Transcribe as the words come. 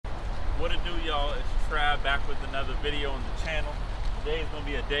What it do, y'all? It's Trav back with another video on the channel. Today is going to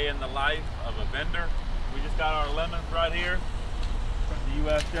be a day in the life of a vendor. We just got our lemons right here from the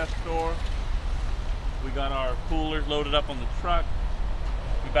USF store. We got our coolers loaded up on the truck.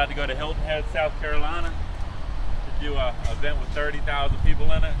 We're about to go to Hilton Head, South Carolina to do an event with 30,000 people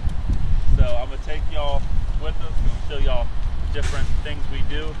in it. So I'm going to take y'all with us and show y'all different things we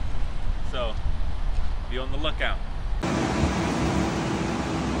do. So be on the lookout.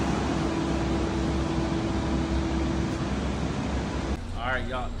 Alright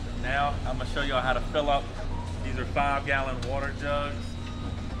y'all, so now I'm going to show y'all how to fill up. These are 5-gallon water jugs.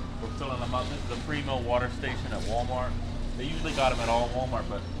 We're filling them up. This is a Primo water station at Walmart. They usually got them at all Walmart,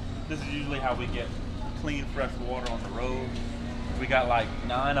 but this is usually how we get clean, fresh water on the road. We got like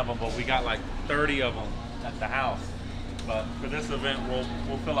 9 of them, but we got like 30 of them at the house. But for this event,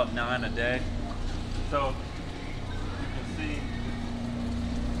 we'll fill up 9 a day. So you can see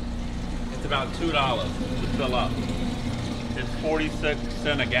it's about $2 to fill up. It's 46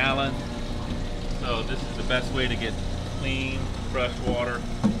 cents a gallon. So this is the best way to get clean, fresh water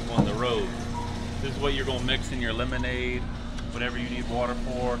on the road. This is what you're gonna mix in your lemonade, whatever you need water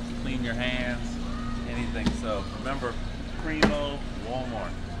for, clean your hands, anything. So remember, Primo,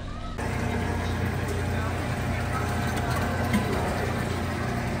 Walmart.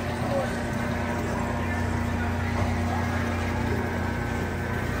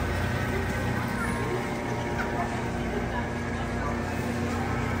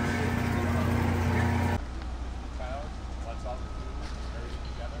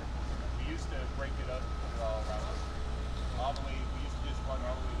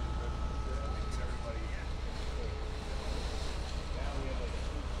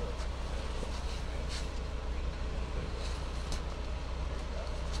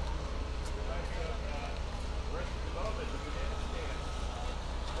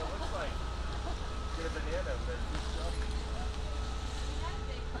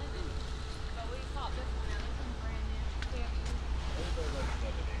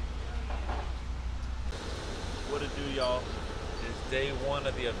 What it do, y'all, is day 1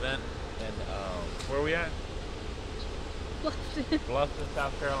 of the event, and where are we at? Bluffton,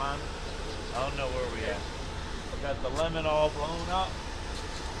 South Carolina. I don't know where we at. We got the lemon all blown up.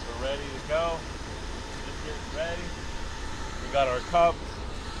 We're ready to go. Just getting ready. We got our cups.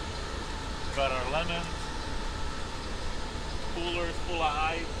 We got our lemons. Coolers full of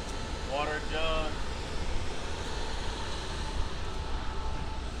ice. Water jug.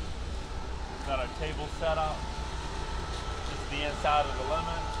 We got our table set up. The inside of the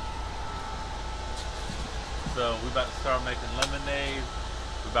lemon. So we're about to start making lemonade.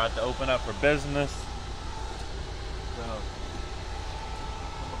 We're about to open up for business. So I'm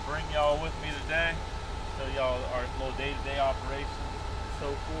gonna bring y'all with me today, show y'all our little day-to-day operations and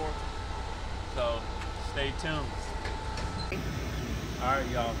so forth. So stay tuned. All right,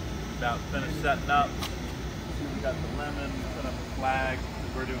 y'all, about finished setting up. We got the lemon, put up a flag.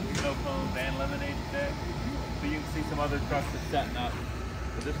 We're doing snow cones and lemonade today. So you can see some other trucks are setting up.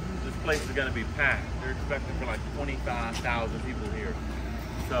 But this place is going to be packed. They're expecting for like 25,000 people here.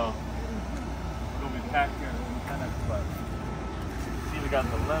 So it's going to be packed here in a few minutes. But see, we got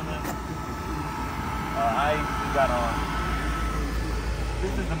the lemon, ice. We got on.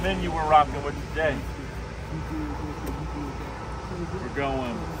 This is the menu we're rocking with today. We're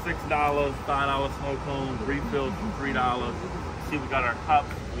going $6, $5 snow cones, refills for $3. See, we got our cups.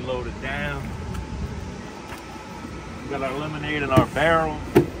 We loaded down. We got our lemonade in our barrel,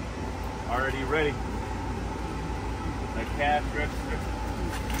 already ready. The cash register.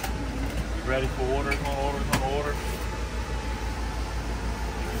 Ready for orders on orders on orders.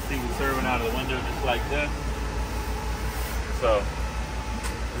 You can see we're serving out of the window just like this. So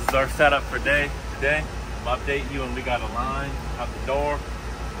this is our setup for today. I'm updating you when we got a line out the door.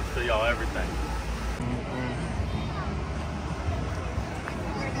 I'll show y'all everything.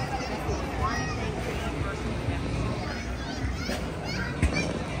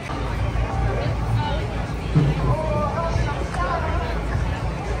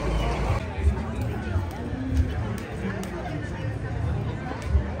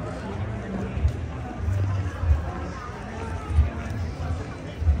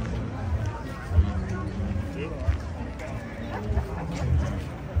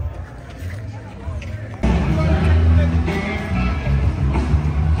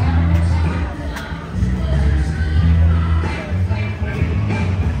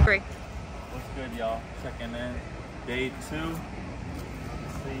 Checking in. Day 2. See,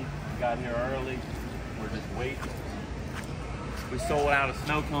 we got here early. We're just waiting. We sold out of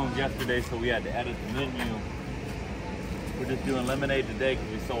snow cones yesterday, so we had to edit the menu. We're just doing lemonade today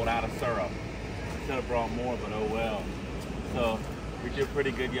because we sold out of syrup. Should have brought more, but oh well. So we did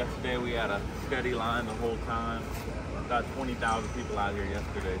pretty good yesterday. We had a steady line the whole time. Got 20,000 people out here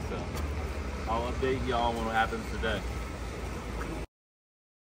yesterday, so I'll update y'all when it happens today.